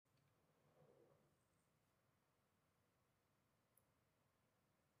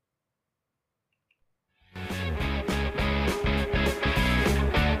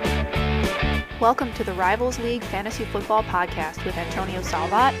Welcome to the Rivals League Fantasy Football Podcast with Antonio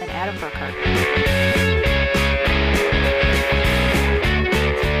Salvat and Adam Burkhart.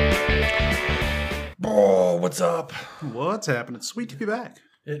 Oh, what's up? What's happening? It's sweet to be back.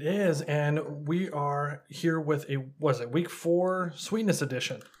 It is, and we are here with week 4 Sweetness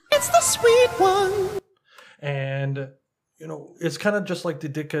Edition. It's the sweet one. And, it's kind of just like the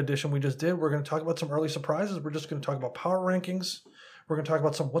Ditka edition we just did. We're going to talk about some early surprises. We're just going to talk about power rankings. We're going to talk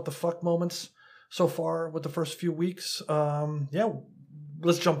about some what the fuck moments so far with the first few weeks.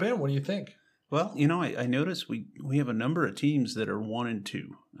 Let's jump in. What do you think? Well, I noticed we have a number of teams that are 1 and 2,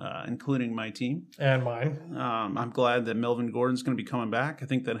 including my team. And mine. I'm glad that Melvin Gordon's going to be coming back. I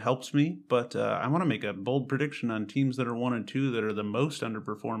think that helps me. But I want to make a bold prediction on teams that are 1 and 2 that are the most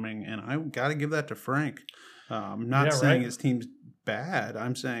underperforming. And I got to give that to Frank. I'm not saying his team's bad.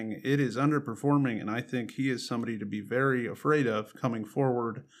 I'm saying it is underperforming. And I think he is somebody to be very afraid of coming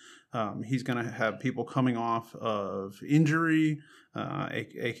forward. He's going to have people coming off of injury,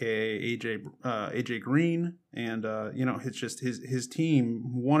 aka AJ Green, and it's just his team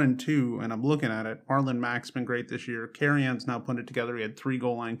 1 and 2. And I'm looking at it. Marlon Mack's been great this year. Carrion's now put it together. He had 3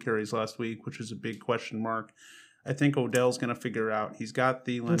 goal line carries last week, which is a big question mark. I think Odell's going to figure out. He's got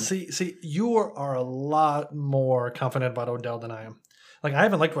Thielen. See, you are a lot more confident about Odell than I am. Like, I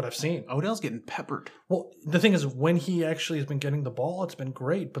haven't liked what I've seen. Odell's getting peppered. Well, the thing is, when he actually has been getting the ball, it's been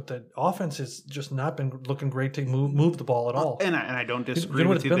great. But the offense has just not been looking great to move the ball at all. And I don't disagree you know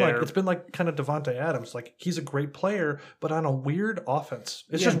what with it's you been there. Like? It's been like kind of Devontae Adams. Like, he's a great player, but on a weird offense.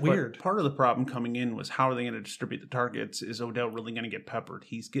 It's just weird. Part of the problem coming in was how are they going to distribute the targets? Is Odell really going to get peppered?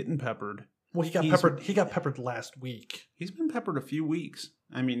 He's getting peppered. Well, he got peppered last week. He's been peppered a few weeks.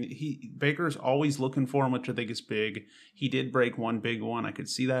 I mean, Baker's always looking for him, which I think is big. He did break one big one. I could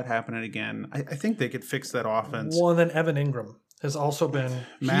see that happening again. I think they could fix that offense. Well, and then Evan Ingram has also been massive.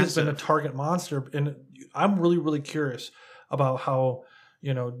 He has been a target monster, and I'm really, really curious about how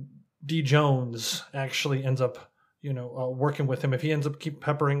D Jones actually ends up working with him. If he ends up keep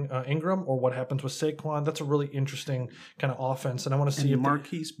peppering Ingram, or what happens with Saquon, that's a really interesting kind of offense. And I want to see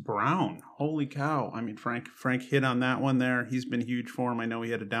Marquise Brown. Holy cow. I mean, Frank hit on that one there. He's been huge for him. I know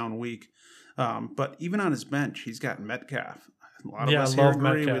he had a down week. But even on his bench, he's got Metcalf. A lot of us here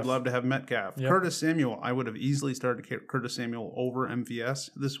agree we'd love to have Metcalf. Yep. Curtis Samuel, I would have easily started Curtis Samuel over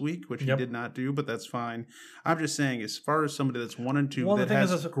MVS this week, which he did not do, but that's fine. I'm just saying, as far as somebody that's 1 and 2 that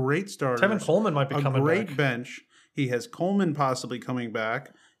has great starters, Tevin Coleman might be coming back. A great bench. He has Coleman possibly coming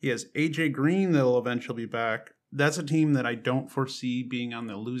back. He has AJ Green that'll eventually be back. That's a team that I don't foresee being on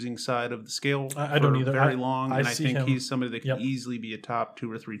the losing side of the scale I don't either. Very long. I think him, he's somebody that can easily be a top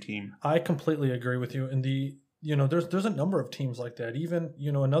 2 or 3 team. I completely agree with you. And there's a number of teams like that. Even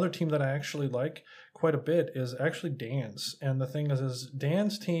another team that I actually like quite a bit is actually Dan's. And the thing is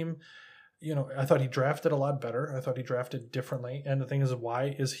Dan's team. I thought he drafted a lot better. I thought he drafted differently. And the thing is,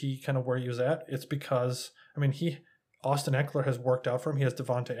 why is he kind of where he was at? It's because, Austin Eckler has worked out for him. He has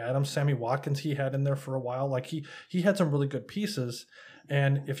Devontae Adams. Sammy Watkins he had in there for a while. Like, he had some really good pieces.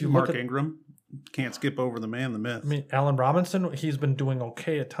 And if you Mark Ingram, can't skip over the man, the myth. Allen Robinson, he's been doing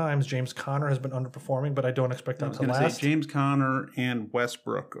okay at times. James Conner has been underperforming, but I don't expect that to last. James Conner and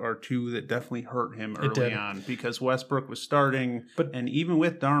Westbrook are 2 that definitely hurt him early on, because Westbrook was starting, and even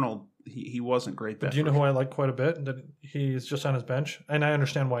with Darnold, he wasn't great. But do you know who I like quite a bit? That he's just on his bench, and I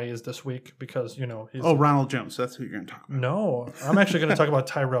understand why he is this week, because he's Ronald Jones. That's who you're going to talk about. No, I'm actually going to talk about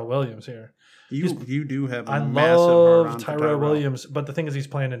Tyrell Williams here. You do have a massive love hard on Tyrell Williams, but the thing is, he's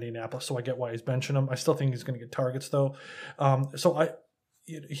playing in Indianapolis, so I get why he's benching him. I still think he's going to get targets, though.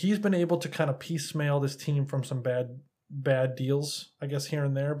 He's been able to kind of piecemeal this team from some bad deals, I guess, here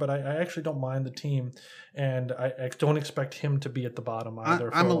and there, but I actually don't mind the team, and I don't expect him to be at the bottom either.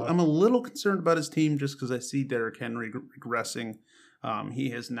 I'm a little concerned about his team just because I see Derrick Henry regressing. He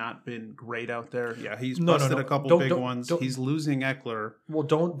has not been great out there. Yeah, he's busted a couple big ones. He's losing Eckler. Well,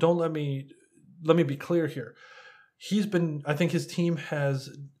 don't let me be clear here.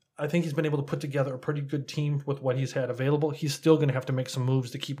 I think he's been able to put together a pretty good team with what he's had available. He's still going to have to make some moves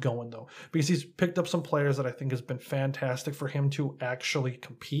to keep going, though, because he's picked up some players that I think has been fantastic for him to actually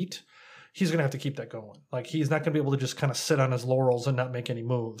compete. He's going to have to keep that going. Like, he's not going to be able to just kind of sit on his laurels and not make any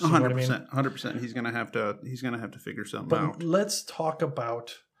moves. 100%. 100%. He's going to have to figure something out. But let's talk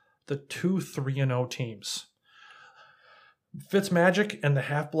about the 2 3-0 teams. Fitzmagic and the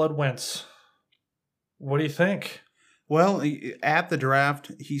Half-Blood Wentz. What do you think? Well, at the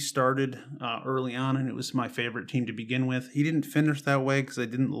draft, he started early on, and it was my favorite team to begin with. He didn't finish that way because I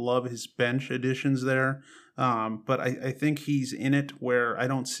didn't love his bench additions there. But I think he's in it where I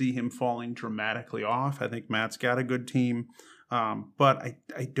don't see him falling dramatically off. I think Matt's got a good team. But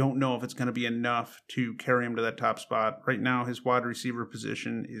I don't know if it's going to be enough to carry him to that top spot. Right now, his wide receiver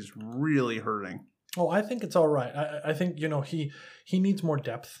position is really hurting. Oh, I think it's all right. I think, he needs more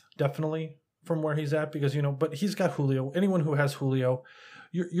depth, definitely, from where he's at because, but he's got Julio. Anyone who has Julio,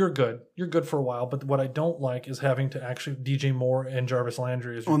 you're good. You're good for a while. But what I don't like is having to actually DJ Moore and Jarvis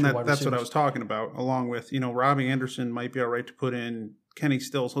Landry as your two wide receivers. That's what I was talking about, along with, Robbie Anderson might be all right to put in. Kenny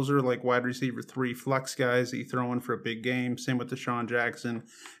Stills, those are like wide receiver 3 flex guys that you throw in for a big game. Same with Deshaun Jackson.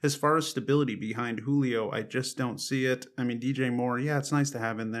 As far as stability behind Julio, I just don't see it. I mean, DJ Moore, yeah, it's nice to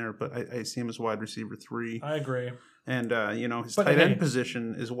have in there, but I see him as wide receiver 3. I agree. And, his tight end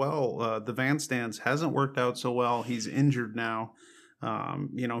position as well. The Van Stans hasn't worked out so well. He's injured now.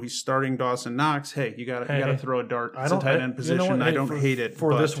 He's starting Dawson Knox. Hey, you got to throw a dart. It's a tight end position. I don't hate it.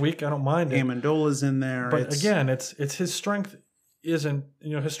 For this week, I don't mind it. Amendola's in there. But again, it's his strength. His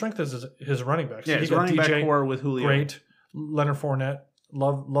strength is his running backs. Yeah, his running back core with Julio. Great. Leonard Fournette.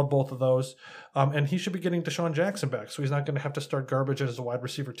 Love both of those. And he should be getting Deshaun Jackson back, so he's not going to have to start garbage as a wide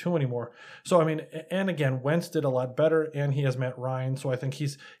receiver 2 anymore. So, and again, Wentz did a lot better, and he has Matt Ryan, so I think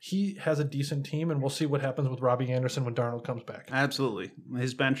he has a decent team, and we'll see what happens with Robbie Anderson when Darnold comes back. Absolutely.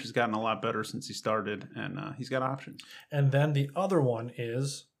 His bench has gotten a lot better since he started, and he's got options. And then the other one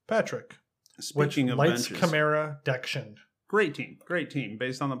is Patrick. Speaking of lights benches. Kamara, Dekshind. Great team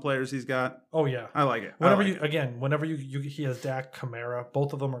based on the players he's got. Oh yeah, I like it. Whenever he has Dak, Kamara,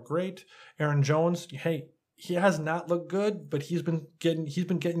 both of them are great. Aaron Jones, hey, he has not looked good, but he's been getting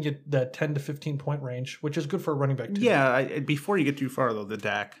you that 10 to 15 point range, which is good for a running back too. Yeah, before you get too far though, the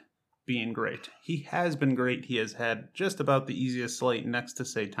Dak being great, he has been great. He has had just about the easiest slate next to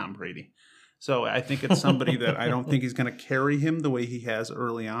say Tom Brady. So I think it's somebody that I don't think he's going to carry him the way he has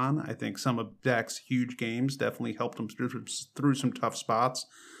early on. I think some of Dak's huge games definitely helped him through some tough spots.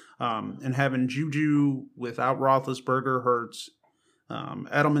 And having Juju without Roethlisberger hurts.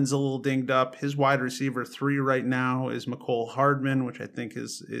 Edelman's a little dinged up. His wide receiver 3 right now is Mecole Hardman, which I think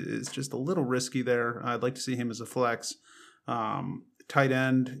is just a little risky there. I'd like to see him as a flex. Tight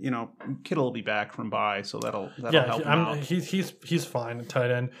end, Kittle will be back from bye, so that'll help him out. He's fine at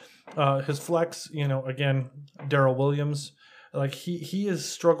tight end. His flex, again, Darrell Williams, like he is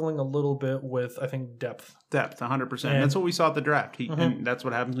struggling a little bit with, I think, depth. 100%. That's what we saw at the draft. And that's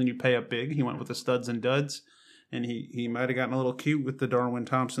what happens when you pay up big. He went with the studs and duds, and he might have gotten a little cute with the Darwin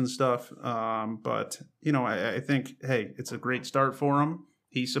Thompson stuff. But I think, hey, it's a great start for him.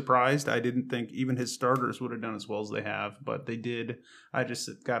 He's surprised. I didn't think even his starters would have done as well as they have, but they did. I just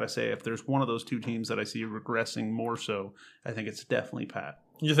got to say, if there's one of those two teams that I see regressing more so, I think it's definitely Pat.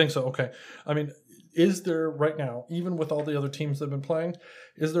 You think so? Okay. Is there right now, even with all the other teams that have been playing,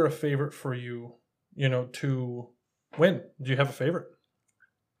 is there a favorite for you, to win? Do you have a favorite?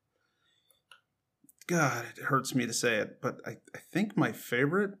 God, it hurts me to say it, but I think my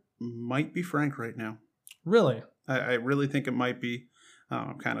favorite might be Frank right now. Really? I really think it might be.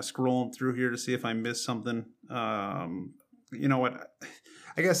 I'm kind of scrolling through here to see if I missed something. You know what?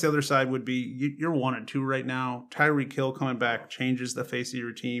 I guess the other side would be you're 1-2 right now. Tyreek Hill coming back changes the face of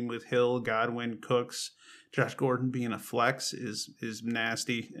your team with Hill, Godwin, Cooks. Josh Gordon being a flex is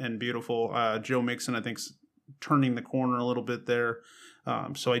nasty and beautiful. Joe Mixon, I think, is turning the corner a little bit there.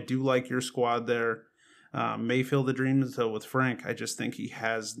 So I do like your squad there. Mayfield the dream, though, with Frank, I just think he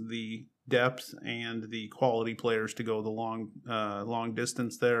has the depth and the quality players to go the long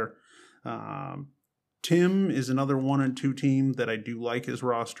distance there. Tim is another 1-2 team that I do like his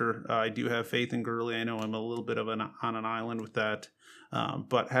roster. I do have faith in Gurley. I know I'm a little bit of on an island with that.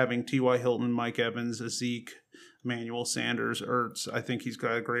 But having T.Y. Hilton, Mike Evans, Zeke, Emmanuel Sanders, Ertz, I think he's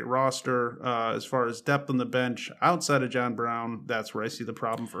got a great roster. As far as depth on the bench, outside of John Brown, that's where I see the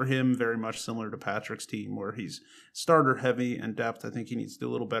problem for him, very much similar to Patrick's team, where he's starter heavy and depth. I think he needs to do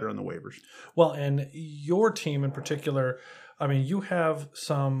a little better on the waivers. Well, and your team in particular, you have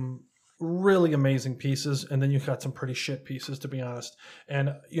some really amazing pieces, and then you've got some pretty shit pieces, to be honest.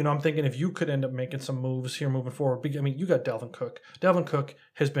 And, I'm thinking if you could end up making some moves here moving forward, you got Dalvin Cook. Dalvin Cook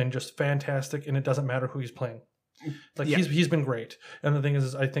has been just fantastic, and it doesn't matter who he's playing. He's been great. And the thing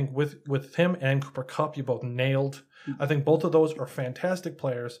is I think with him and Cooper Kupp, you both nailed. I think both of those are fantastic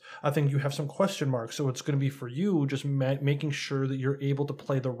players. I think you have some question marks, so it's going to be for you just making sure that you're able to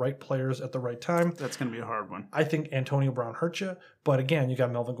play the right players at the right time. That's going to be a hard one. I think Antonio Brown hurt you, but again, you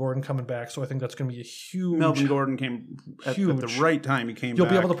got Melvin Gordon coming back, so I think that's going to be a huge... Melvin Gordon came at the right time. He came You'll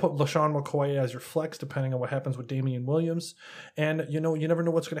back. Be able to put LaShawn McCoy as your flex, depending on what happens with Damian Williams. And, you never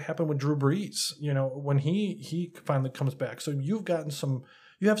know what's going to happen with Drew Brees, when he finally comes back. So you've gotten some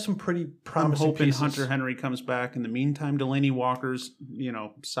you have some pretty I'm promising hoping pieces. Hunter Henry comes back. In the meantime, Delaney Walker's,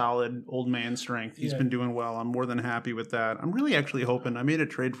 solid old man strength. He's been doing well. I'm more than happy with that. I'm really actually hoping. I made a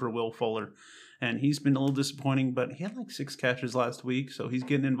trade for Will Fuller, and he's been a little disappointing, but he had like 6 catches last week, so he's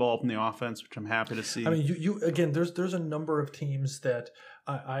getting involved in the offense, which I'm happy to see. I mean, you again, there's a number of teams that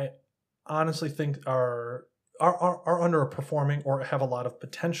I honestly think are underperforming or have a lot of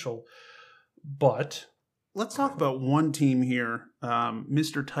potential, but let's talk about one team here,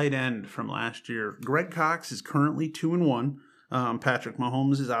 Mr. Tight End from last year. Greg Cox is currently 2-1. Patrick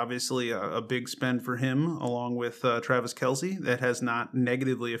Mahomes is obviously a big spend for him, along with Travis Kelce. That has not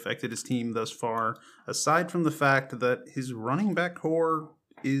negatively affected his team thus far, aside from the fact that his running back core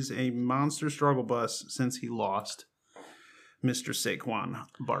is a monster struggle bus since he lost Mr. Saquon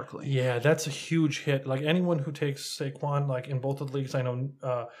Barkley. Yeah, that's a huge hit. Like anyone who takes Saquon, like in both of the leagues, I know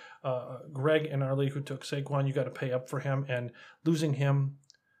Greg in our league who took Saquon, you got to pay up for him, and losing him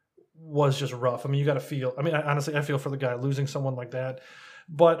was just rough. I mean, you got to feel. I mean, honestly, I feel for the guy losing someone like that.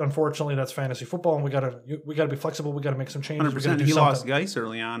 But unfortunately, that's fantasy football, and we gotta be flexible. We got to make some changes. 100%. He lost Geis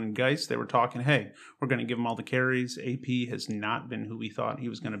early on, and Geis, they were talking, hey, we're going to give him all the carries. AP has not been who we thought he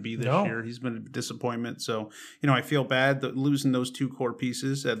was going to be this year. He's been a disappointment. So, I feel bad that losing those 2 core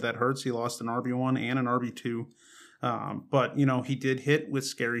pieces, that hurts. He lost an RB1 and an RB2. But, he did hit with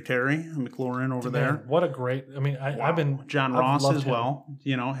Scary Terry McLaurin over there. What a great, I've been... John Ross as well.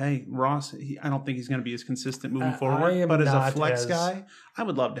 Hey, Ross, I don't think he's going to be as consistent moving forward. But as a flex guy, I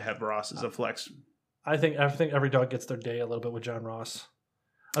would love to have Ross as a flex. I think every dog gets their day a little bit with John Ross.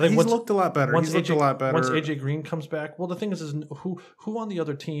 I think he's looked a lot better. Once AJ Green comes back, well, the thing is who on the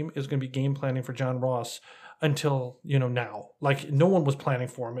other team is going to be game planning for John Ross until now? Like no one was planning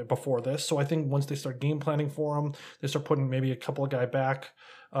for him before this. So I think once they start game planning for him, they start putting maybe a couple of guy back,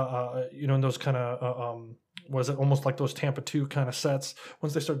 in those kind of was it almost like those Tampa 2 kind of sets?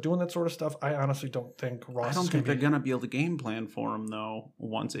 Once they start doing that sort of stuff, I honestly don't think Ross. I don't think they're going to be able to game plan for him though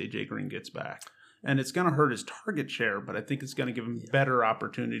once AJ Green gets back. And it's going to hurt his target share, but I think it's going to give him better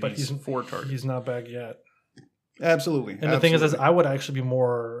opportunities for targets. He's not back yet. Absolutely. And the thing is, I would actually be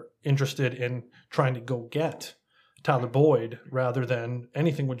more interested in trying to go get Tyler Boyd rather than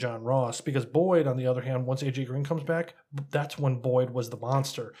anything with John Ross. Because Boyd, on the other hand, once AJ Green comes back, that's when Boyd was the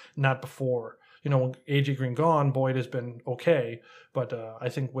monster, not before. When AJ Green gone, Boyd has been okay. But I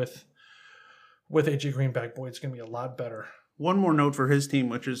think with AJ Green back, Boyd's going to be a lot better. One more note for his team,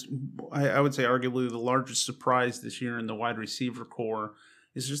 which is, I would say, arguably the largest surprise this year in the wide receiver core,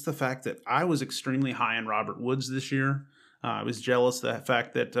 is just the fact that I was extremely high on Robert Woods this year. I was jealous of the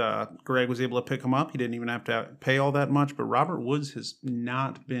fact that Greg was able to pick him up. He didn't even have to pay all that much, but Robert Woods has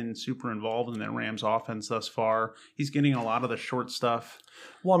not been super involved in that Rams offense thus far. He's getting a lot of the short stuff.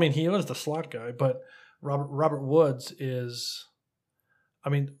 Well, he was the slot guy, but Robert Woods is...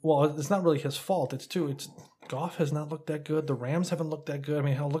 it's not really his fault. It's Goff has not looked that good. The Rams haven't looked that good.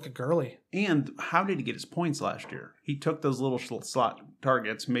 Hell, look at Gurley. And how did he get his points last year? He took those little slot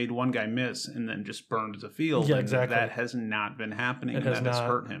targets, made one guy miss, and then just burned the field. Yeah, exactly. That has not been happening, and that has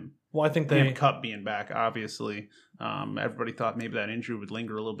hurt him. Well, I think and Kupp being back, obviously. Everybody thought maybe that injury would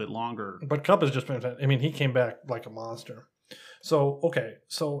linger a little bit longer. But Kupp has just been, he came back like a monster. So, okay.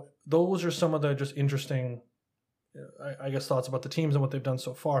 So those are some of the just interesting, I guess, thoughts about the teams and what they've done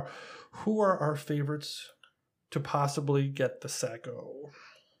so far. Who are our favorites to possibly get the Sacco?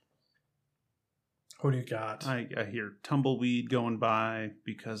 Who do you got? I hear Tumbleweed going by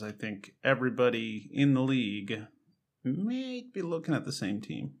because I think everybody in the league may be looking at the same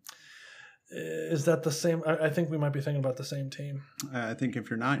team. Is that the same? I think we might be thinking about the same team. I think if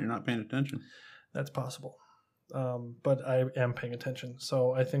you're not paying attention. That's possible. But I am paying attention.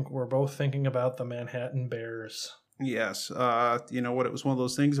 So I think we're both thinking about the Manhattan Bears. Yes. You know what? It was one of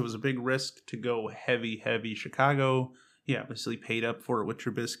those things. It was a big risk to go heavy Chicago. He obviously paid up for it with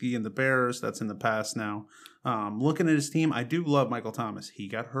Trubisky and the Bears. That's in the past now. Looking at his team, I do love Michael Thomas. He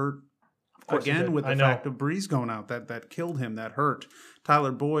got hurt again with the fact of Breeze going out. That killed him. That hurt.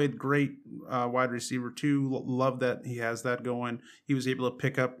 Tyler Boyd, great wide receiver too. Love that he has that going. He was able to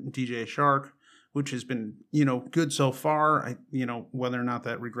pick up DJ Shark, which has been, good so far. Whether or not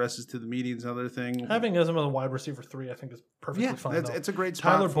that regresses to the median is another thing. Having him as a wide receiver 3, I think is perfectly fine. It's a great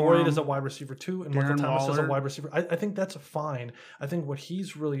spot. Tyler for Boyd him. is a wide receiver 2, and Michael Thomas is a wide receiver. I think that's fine. I think what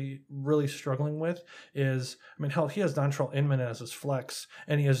he's really, really struggling with is, hell, he has Dontrell Inman as his flex,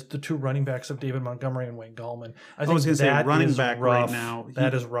 and he has the 2 running backs of David Montgomery and Wayne Gallman. I was going to say running back rough. Right now.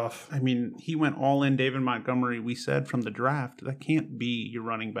 That is rough. He went all in David Montgomery. We said from the draft that can't be your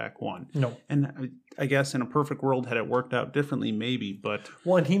running back 1. No, and I guess in a perfect world, had it worked out differently, maybe. But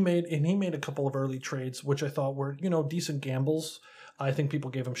and he made a couple of early trades, which I thought were decent gambles. I think people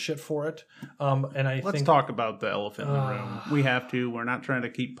gave him shit for it. And Let's talk about the elephant in the room. We have to. We're not trying to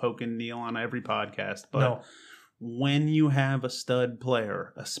keep poking Neil on every podcast, but no. When you have a stud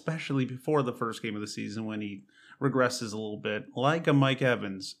player, especially before the first game of the season when he regresses a little bit, like a Mike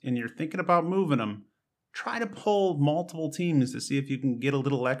Evans, and you're thinking about moving him, try to pull multiple teams to see if you can get a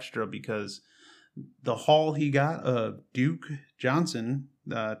little extra, because the haul he got, Duke Johnson,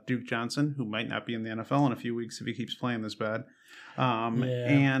 who might not be in the NFL in a few weeks if he keeps playing this bad,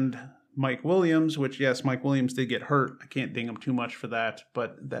 and Mike Williams, which, yes, Mike Williams did get hurt. I can't ding him too much for that,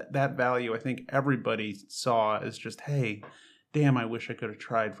 but that value I think everybody saw as just, hey, damn, I wish I could have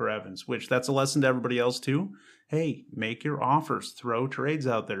tried for Evans, which that's a lesson to everybody else too. Hey, make your offers, throw trades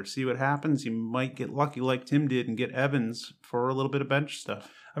out there, see what happens. You might get lucky like Tim did and get Evans for a little bit of bench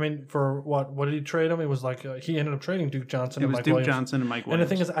stuff. I mean, for what did he trade him? It was like he ended up trading Duke Johnson and Mike Williams. Duke Johnson and Mike Williams.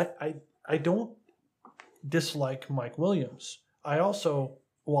 And the thing is, I don't dislike Mike Williams. I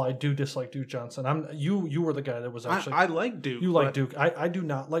do dislike Duke Johnson. You were the guy that was actually. I like Duke. You like Duke. I do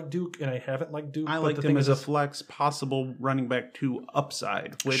not like Duke, and I haven't liked Duke. I liked him as a flex, possible running back 2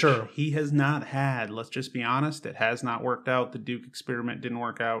 upside, which he has not had. Let's just be honest. It has not worked out. The Duke experiment didn't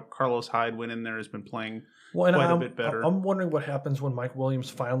work out. Carlos Hyde went in there, has been playing quite a bit better. I'm wondering what happens when Mike Williams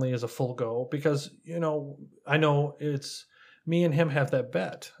finally is a full go, because, I know it's me and him have that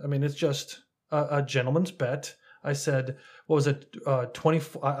bet. I mean, it's just a gentleman's bet. I said, what was it,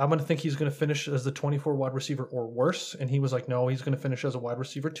 24? I'm going to think he's going to finish as the 24 wide receiver or worse. And he was like, no, he's going to finish as a wide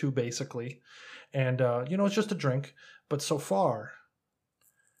receiver 2, basically. And, it's just a drink. But so far,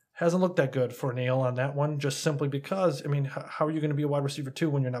 hasn't looked that good for Neil on that one, just simply because, I mean, how are you going to be a wide receiver 2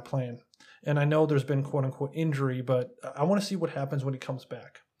 when you're not playing? And I know there's been quote-unquote injury, but I want to see what happens when he comes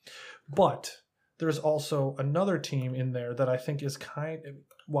back. But there's also another team in there that I think is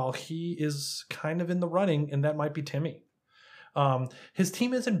while he is kind of in the running, and that might be Timmy. His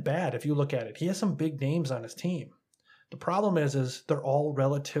team isn't bad if you look at it. He has some big names on his team. The problem is they're all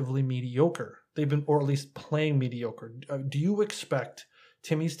relatively mediocre. They've been, or at least playing mediocre. Do you expect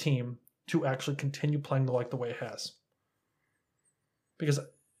Timmy's team to actually continue playing like the way it has? Because,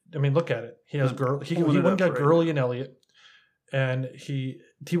 I mean, look at it. He has he went and got Gurley and Elliott. And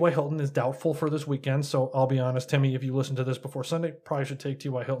T.Y. Hilton is doubtful for this weekend. So I'll be honest, Timmy, if you listen to this before Sunday, probably should take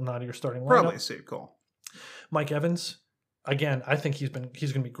T.Y. Hilton out of your starting lineup. Probably a safe call. Mike Evans, again, I think he's going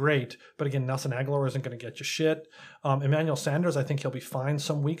to be great. But again, Nelson Aguilar isn't going to get you shit. Emmanuel Sanders, I think he'll be fine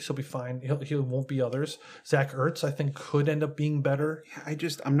some weeks. He'll be fine. He won't be others. Zach Ertz, I think, could end up being better. Yeah,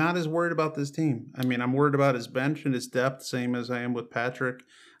 I'm not as worried about this team. I mean, I'm worried about his bench and his depth, same as I am with Patrick.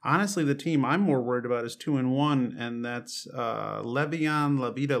 Honestly, the team I'm more worried about is 2-1, and that's Le'Veon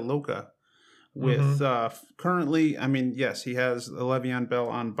La Vida Loca. With currently, I mean, yes, he has Le'Veon Bell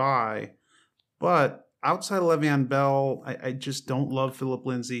on bye, but outside of Le'Veon Bell, I just don't love Phillip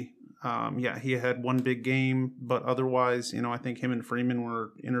Lindsay. He had one big game, but otherwise, I think him and Freeman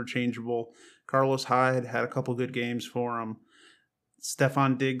were interchangeable. Carlos Hyde had a couple good games for him.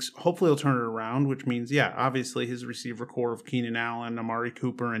 Stephon Diggs, hopefully he'll turn it around, which means, obviously his receiver core of Keenan Allen, Amari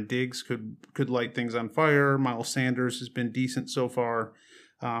Cooper, and Diggs could light things on fire. Miles Sanders has been decent so far,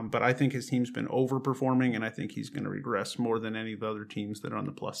 but I think his team's been overperforming, and I think he's going to regress more than any of the other teams that are on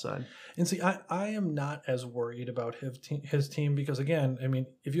the plus side. And see, I am not as worried about his team because, again, I mean,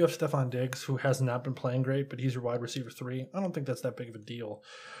 if you have Stephon Diggs, who has not been playing great, but he's your wide receiver 3, I don't think that's that big of a deal.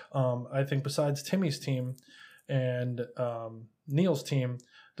 I think besides Timmy's team and Neil's team,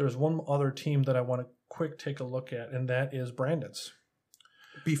 there's one other team that I want to take a look at, and that is Brandon's.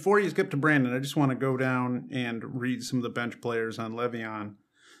 Before you skip to Brandon, I just want to go down and read some of the bench players on Le'Veon.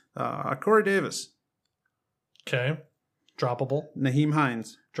 Corey Davis. Okay. Droppable. Naheem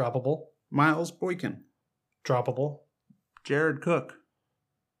Hines. Droppable. Miles Boykin. Droppable. Jared Cook.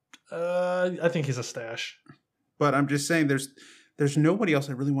 I think he's a stash. But I'm just saying there's nobody else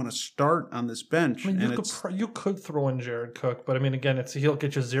I really want to start on this bench. I mean, you could throw in Jared Cook, but I mean, again, he'll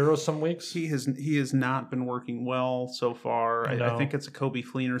get you 0 some weeks. He has not been working well so far. I think it's a Kobe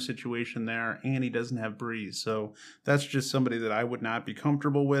Fleener situation there, and he doesn't have Breeze, so that's just somebody that I would not be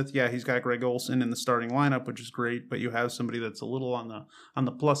comfortable with. Yeah, he's got Greg Olsen in the starting lineup, which is great, but you have somebody that's a little on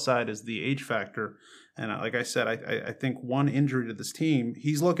the plus side is the age factor. And like I said, I think one injury to this team,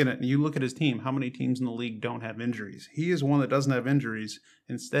 you look at his team, how many teams in the league don't have injuries? He is one that doesn't have injuries.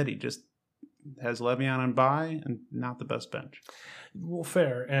 Instead, he just has Le'Veon on bye and not the best bench. Well,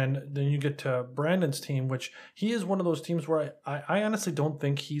 fair. And then you get to Brandon's team, which he is one of those teams where I honestly don't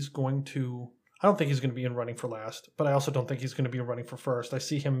think he's going to – I don't think he's going to be in running for last, but I also don't think he's going to be in running for first. I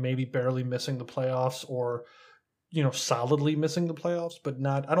see him maybe barely missing the playoffs or – solidly missing the playoffs, but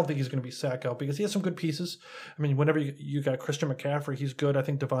not. I don't think he's going to be sack out because he has some good pieces. I mean, whenever you got Christian McCaffrey, he's good. I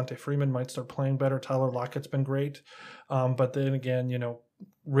think Devontae Freeman might start playing better. Tyler Lockett's been great, but then again,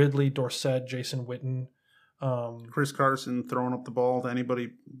 Ridley, Dorsett, Jason Witten. Chris Carson throwing up the ball to anybody,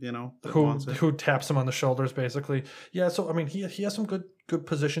 who taps him on the shoulders, basically. Yeah, so I mean, he has some good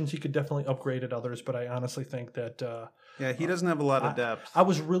positions. He could definitely upgrade at others, but I honestly think that he doesn't have a lot of depth. I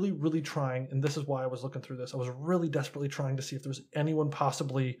was really, really trying, and this is why I was looking through this. I was really desperately trying to see if there's anyone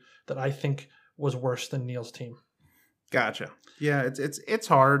possibly that I think was worse than Neil's team. Gotcha. Yeah, it's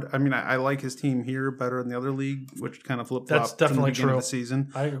hard. I mean, I like his team here better than the other league, which kind of flip-flopped. That's definitely from the beginning true. Of the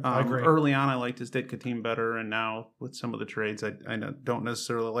season. I agree. Early on, I liked his Ditka team better, and now with some of the trades, I don't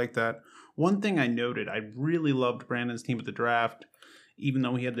necessarily like that. One thing I noted, I really loved Brandon's team at the draft, even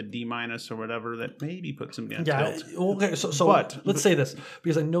though he had the D- or whatever, that maybe puts him down. Yeah. Okay. So let's say this,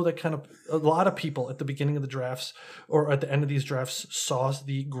 because I know that kind of a lot of people at the beginning of the drafts or at the end of these drafts saw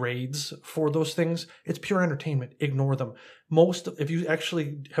the grades for those things. It's pure entertainment. Ignore them. If you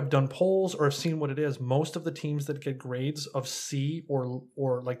actually have done polls or have seen what it is, most of the teams that get grades of C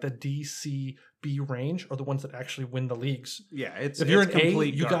or like the DCB range are the ones that actually win the leagues. Yeah, if you're an A,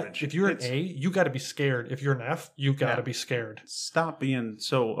 you got to be scared. If you're an F, you got to be scared. Stop being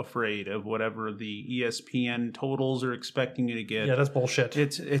so afraid of whatever the ESPN totals are expecting you to get. Yeah, that's bullshit.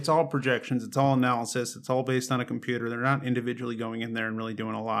 It's all projections. It's all analysis. It's all based on a computer. They're not individually going in there and really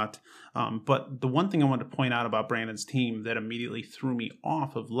doing a lot. But the one thing I wanted to point out about Brandon's team that immediately threw me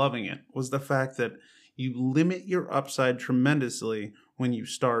off of loving it was the fact that you limit your upside tremendously when you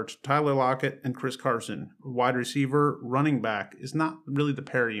start Tyler Lockett and Chris Carson. Wide receiver, running back is not really the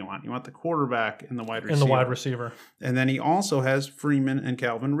pair you want. You want the quarterback and the wide receiver. And then he also has Freeman and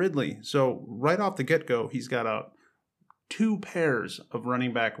Calvin Ridley. So right off the get-go, he's got 2 pairs of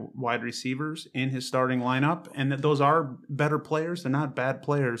running back wide receivers in his starting lineup, and that those are better players. They're not bad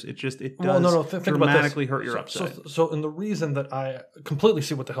players. It does dramatically hurt your upside. And the reason that I completely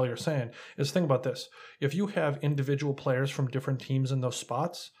see what the hell you're saying is, think about this. If you have individual players from different teams in those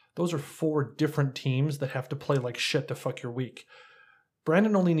spots, those are 4 different teams that have to play like shit to fuck your week.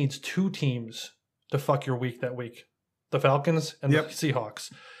 Brandon only needs 2 teams to fuck your week that week. The Falcons and the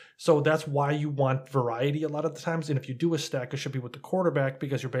Seahawks. So that's why you want variety a lot of the times. And if you do a stack, it should be with the quarterback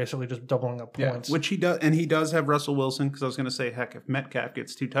because you're basically just doubling up points. Which he does. And he does have Russell Wilson, because I was going to say, heck, if Metcalf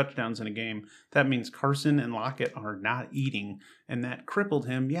gets 2 touchdowns in a game, that means Carson and Lockett are not eating. And that crippled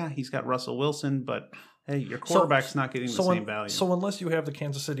him. Yeah, he's got Russell Wilson, but hey, your quarterback's not getting the same value. So unless you have the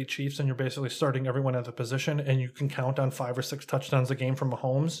Kansas City Chiefs and you're basically starting everyone at the position and you can count on 5 or 6 touchdowns a game from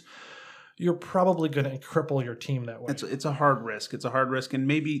Mahomes, you're probably going to cripple your team that way. It's a hard risk. It's a hard risk. And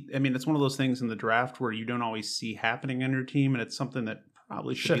maybe, I mean, it's one of those things in the draft where you don't always see happening on your team, and it's something that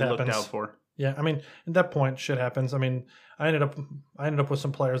probably should be looked out for. Yeah, I mean, at that point, shit happens. I mean, I ended up with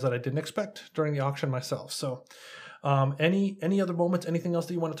some players that I didn't expect during the auction myself. So any other moments, anything else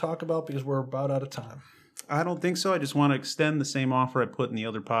that you want to talk about? Because we're about out of time. I don't think so. I just want to extend the same offer I put in the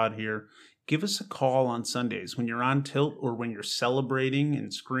other pod here. Give us a call on Sundays when you're on tilt or when you're celebrating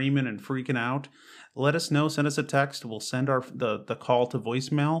and screaming and freaking out. Let us know. Send us a text. We'll send the call to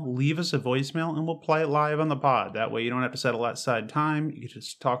voicemail. Leave us a voicemail and we'll play it live on the pod. That way you don't have to set aside time. You can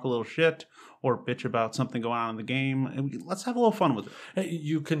just talk a little shit or bitch about something going on in the game. And let's have a little fun with it. Hey,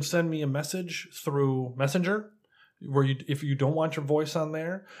 you can send me a message through Messenger, where if you don't want your voice on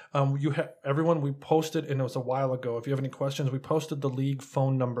there, you have everyone. We posted, and it was a while ago. If you have any questions, we posted the league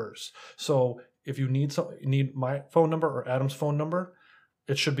phone numbers. So if you need my phone number or Adam's phone number,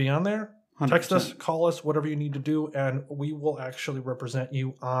 it should be on there. 100%. Text us, call us, whatever you need to do, and we will actually represent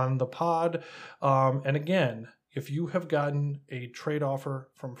you on the pod. And again, if you have gotten a trade offer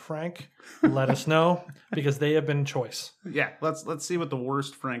from Frank, let us know, because they have been choice. Yeah, let's see what the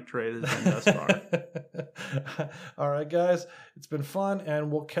worst Frank trade has been thus far. All right, guys, it's been fun, and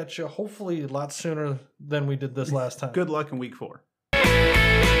we'll catch you hopefully a lot sooner than we did this last time. Good luck in week 4.